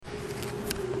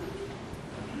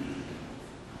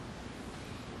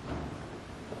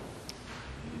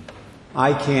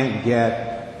I can't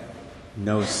get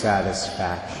no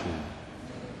satisfaction.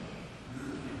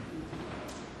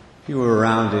 If you were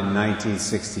around in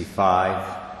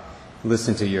 1965,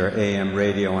 listened to your AM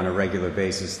radio on a regular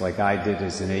basis like I did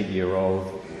as an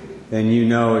 8-year-old, then you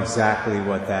know exactly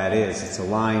what that is. It's a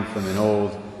line from an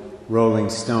old Rolling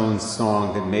Stones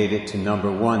song that made it to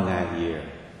 #1 that year.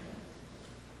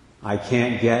 I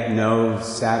can't get no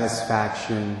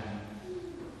satisfaction.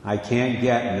 I can't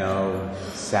get no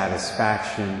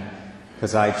satisfaction,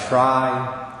 'cause I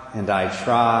try, and I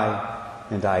try,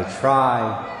 and I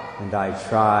try, and I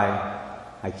try.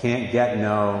 I can't get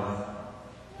no.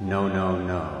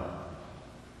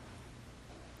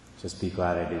 Just be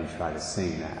glad I didn't try to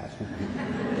sing that.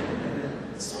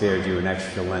 Spared you an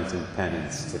extra Lenten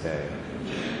penance today.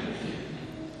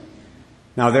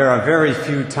 Now, there are very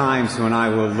few times when I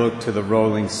will look to the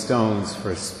Rolling Stones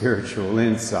for spiritual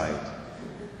insight.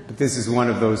 But this is one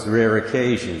of those rare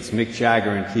occasions. Mick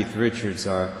Jagger and Keith Richards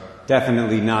are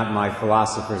definitely not my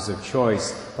philosophers of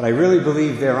choice, but I really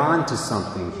believe they're on to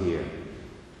something here.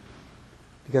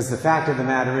 Because the fact of the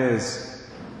matter is,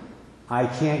 I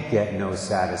can't get no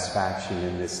satisfaction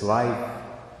in this life,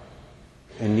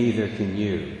 and neither can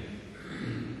you.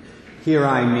 Here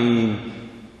I mean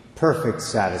perfect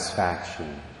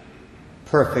satisfaction,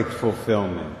 perfect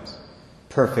fulfillment,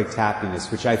 perfect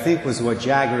happiness, which I think was what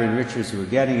Jagger and Richards were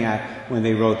getting at when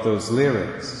they wrote those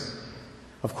lyrics.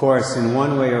 Of course, in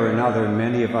one way or another,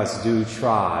 many of us do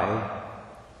try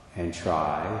and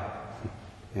try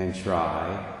and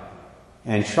try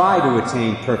and try to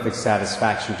attain perfect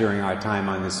satisfaction during our time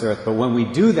on this earth. But when we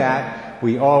do that,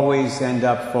 we always end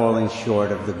up falling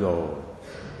short of the goal.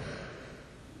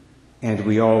 And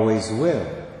we always will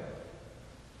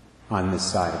on this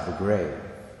side of the grave.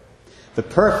 The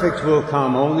perfect will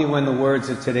come only when the words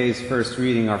of today's first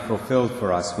reading are fulfilled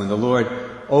for us, when the Lord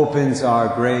opens our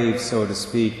grave, so to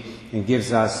speak, and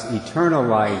gives us eternal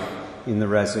life in the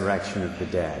resurrection of the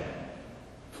dead.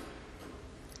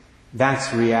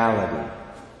 That's reality.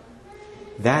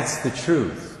 That's the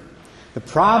truth. The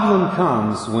problem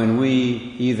comes when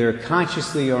we either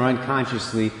consciously or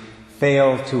unconsciously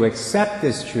fail to accept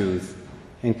this truth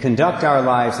and conduct our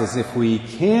lives as if we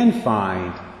can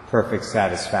find perfect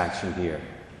satisfaction here.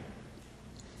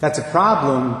 That's a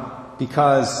problem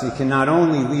because it can not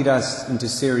only lead us into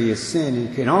serious sin,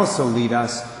 it can also lead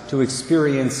us to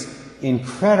experience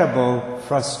incredible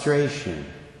frustration.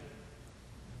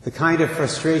 The kind of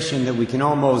frustration that we can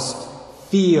almost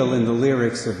feel in the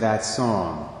lyrics of that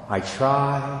song. I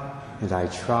try, and I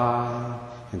try,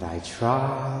 and I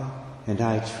try, and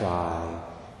I try,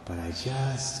 but I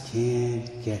just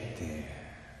can't get there.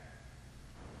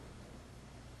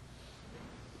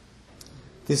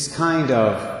 This kind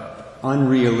of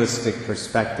unrealistic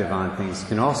perspective on things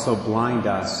can also blind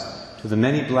us to the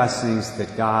many blessings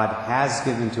that God has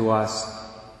given to us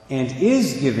and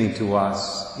is giving to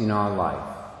us in our life.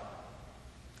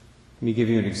 Let me give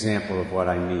you an example of what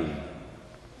I mean.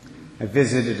 I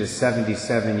visited a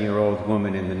 77-year-old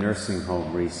woman in the nursing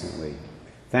home recently.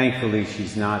 Thankfully,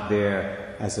 she's not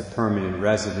there as a permanent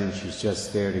resident. She's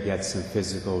just there to get some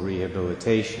physical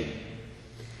rehabilitation.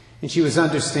 And she was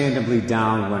understandably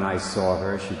down when I saw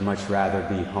her. She'd much rather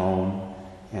be home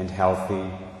and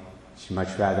healthy. She'd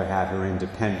much rather have her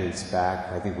independence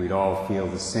back. I think we'd all feel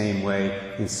the same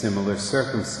way in similar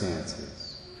circumstances.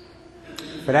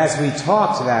 But as we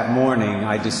talked that morning,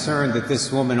 I discerned that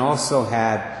this woman also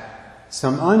had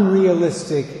some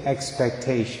unrealistic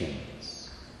expectations.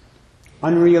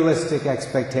 Unrealistic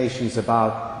expectations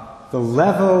about the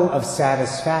level of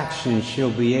satisfaction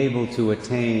she'll be able to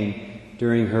attain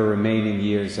during her remaining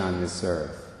years on this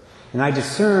earth. And I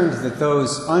discerned that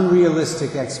those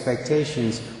unrealistic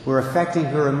expectations were affecting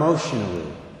her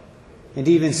emotionally and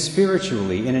even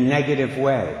spiritually in a negative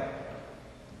way.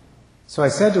 So I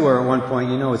said to her at one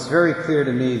point, it's very clear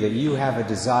to me that you have a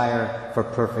desire for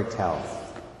perfect health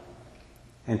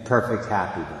and perfect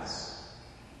happiness.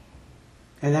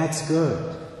 And that's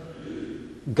good.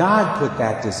 God put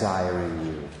that desire in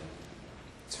you.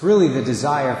 It's really the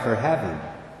desire for heaven.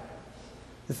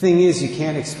 The thing is, you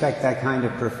can't expect that kind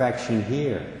of perfection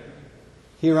here.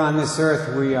 Here on this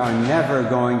earth, we are never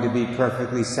going to be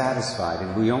perfectly satisfied,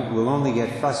 and we'll only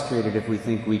get frustrated if we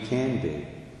think we can be.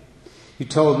 You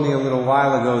told me a little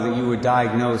while ago that you were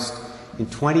diagnosed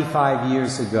 25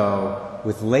 years ago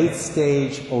with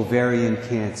late-stage ovarian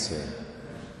cancer,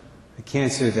 a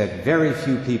cancer that very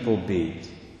few people beat.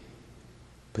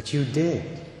 But you did.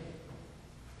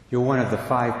 You're one of the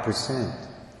 5%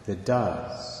 that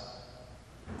does.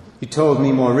 You told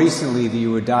me more recently that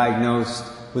you were diagnosed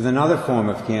with another form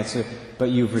of cancer, but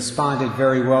you've responded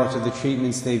very well to the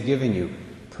treatments they've given you.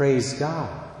 Praise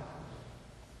God.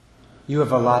 You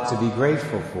have a lot to be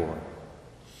grateful for.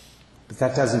 But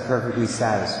that doesn't perfectly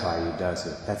satisfy you, does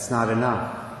it? That's not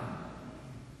enough.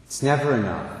 It's never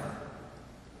enough.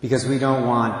 Because we don't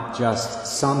want just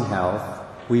some health.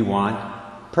 We want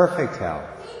perfect health.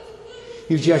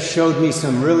 You just showed me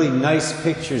some really nice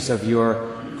pictures of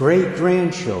your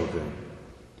great-grandchildren.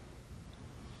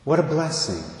 What a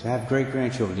blessing to have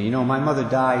great-grandchildren. You know, my mother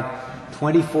died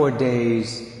 24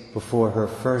 days before her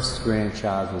first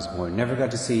grandchild was born. Never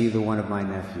got to see either one of my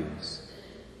nephews.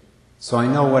 So I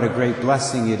know what a great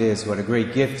blessing it is, what a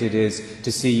great gift it is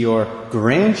to see your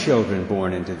grandchildren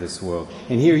born into this world.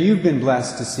 And here you've been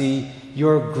blessed to see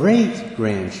your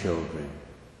great-grandchildren.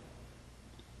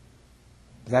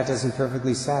 But that doesn't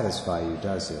perfectly satisfy you,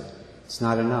 does it? It's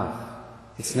not enough.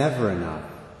 It's never enough.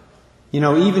 You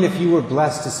know, even if you were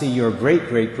blessed to see your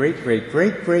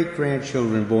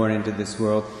great-great-great-great-great-great-grandchildren born into this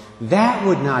world, that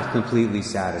would not completely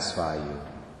satisfy you.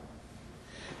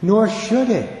 Nor should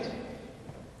it.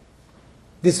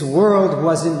 This world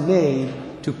wasn't made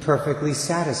to perfectly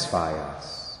satisfy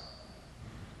us.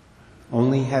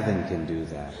 Only heaven can do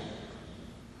that.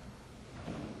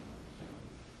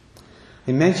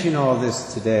 I mention all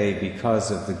this today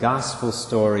because of the gospel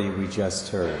story we just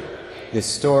heard. This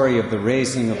story of the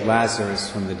raising of Lazarus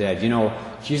from the dead. You know,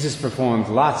 Jesus performed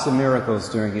lots of miracles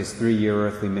during his 3-year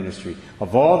earthly ministry.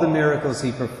 Of all the miracles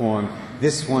he performed,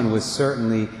 this one was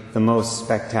certainly the most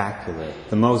spectacular,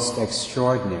 the most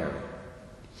extraordinary.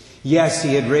 Yes,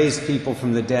 he had raised people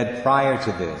from the dead prior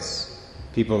to this.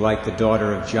 People like the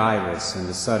daughter of Jairus and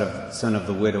the son of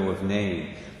the widow of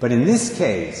Nain. But in this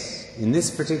case, in this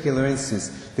particular instance,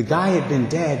 the guy had been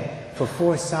dead for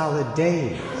 4 solid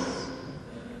days.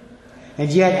 And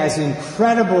yet, as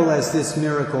incredible as this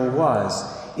miracle was,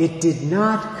 it did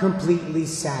not completely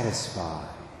satisfy.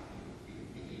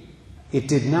 It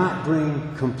did not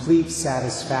bring complete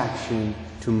satisfaction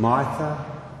to Martha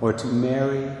or to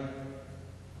Mary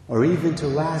or even to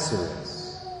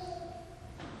Lazarus.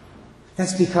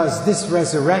 That's because this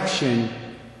resurrection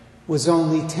was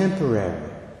only temporary.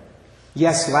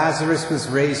 Yes, Lazarus was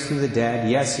raised from the dead.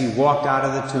 Yes, he walked out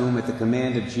of the tomb at the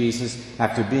command of Jesus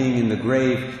after being in the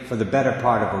grave for the better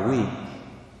part of a week.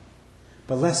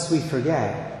 But lest we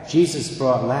forget, Jesus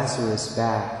brought Lazarus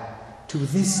back to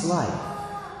this life,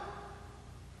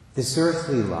 this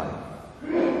earthly life,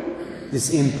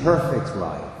 this imperfect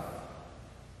life,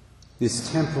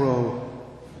 this temporal,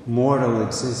 mortal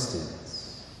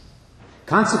existence.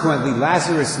 Consequently,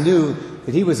 Lazarus knew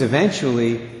that he was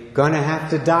eventually going to have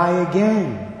to die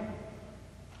again.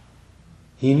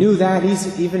 He knew that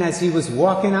even as he was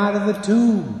walking out of the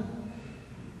tomb.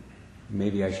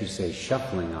 Maybe I should say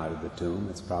shuffling out of the tomb.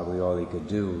 That's probably all he could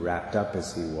do, wrapped up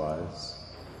as he was.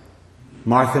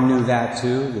 Martha knew that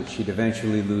too, that she'd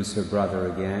eventually lose her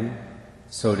brother again.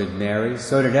 So did Mary.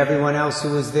 So did everyone else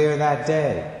who was there that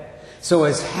day. So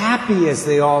as happy as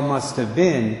they all must have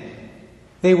been,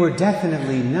 they were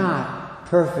definitely not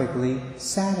perfectly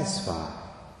satisfied.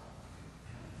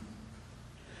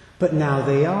 But now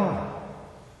they are.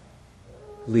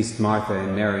 At least Martha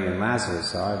and Mary and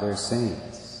Lazarus are. They're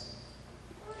saints.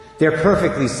 They're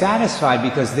perfectly satisfied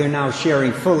because they're now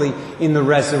sharing fully in the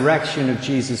resurrection of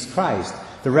Jesus Christ.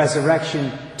 The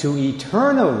resurrection to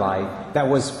eternal life that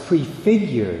was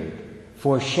prefigured,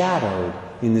 foreshadowed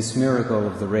in this miracle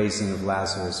of the raising of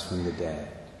Lazarus from the dead.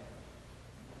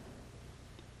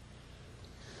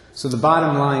 So the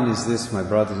bottom line is this, my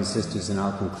brothers and sisters, and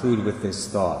I'll conclude with this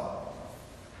thought.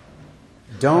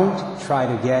 Don't try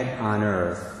to get on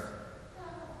earth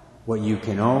what you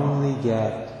can only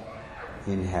get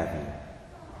in heaven.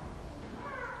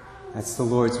 That's the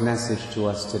Lord's message to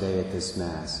us today at this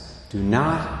Mass. Do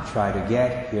not try to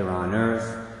get here on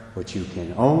earth what you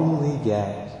can only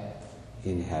get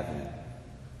in heaven.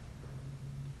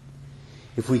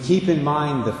 If we keep in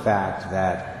mind the fact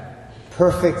that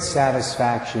perfect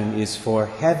satisfaction is for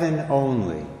heaven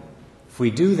only, if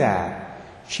we do that,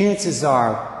 chances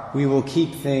are we will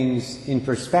keep things in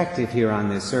perspective here on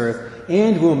this earth,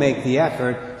 and we'll make the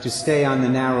effort to stay on the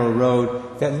narrow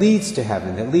road that leads to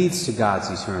heaven, that leads to God's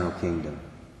eternal kingdom.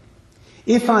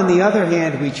 If, on the other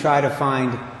hand, we try to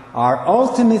find our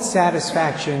ultimate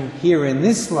satisfaction here in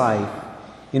this life,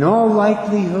 in all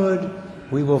likelihood,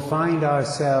 we will find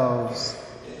ourselves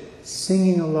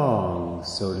singing along,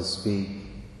 so to speak,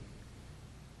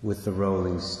 with the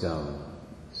Rolling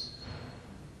Stones.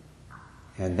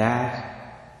 And that,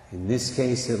 in this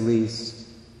case at least,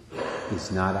 is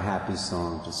not a happy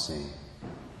song to sing.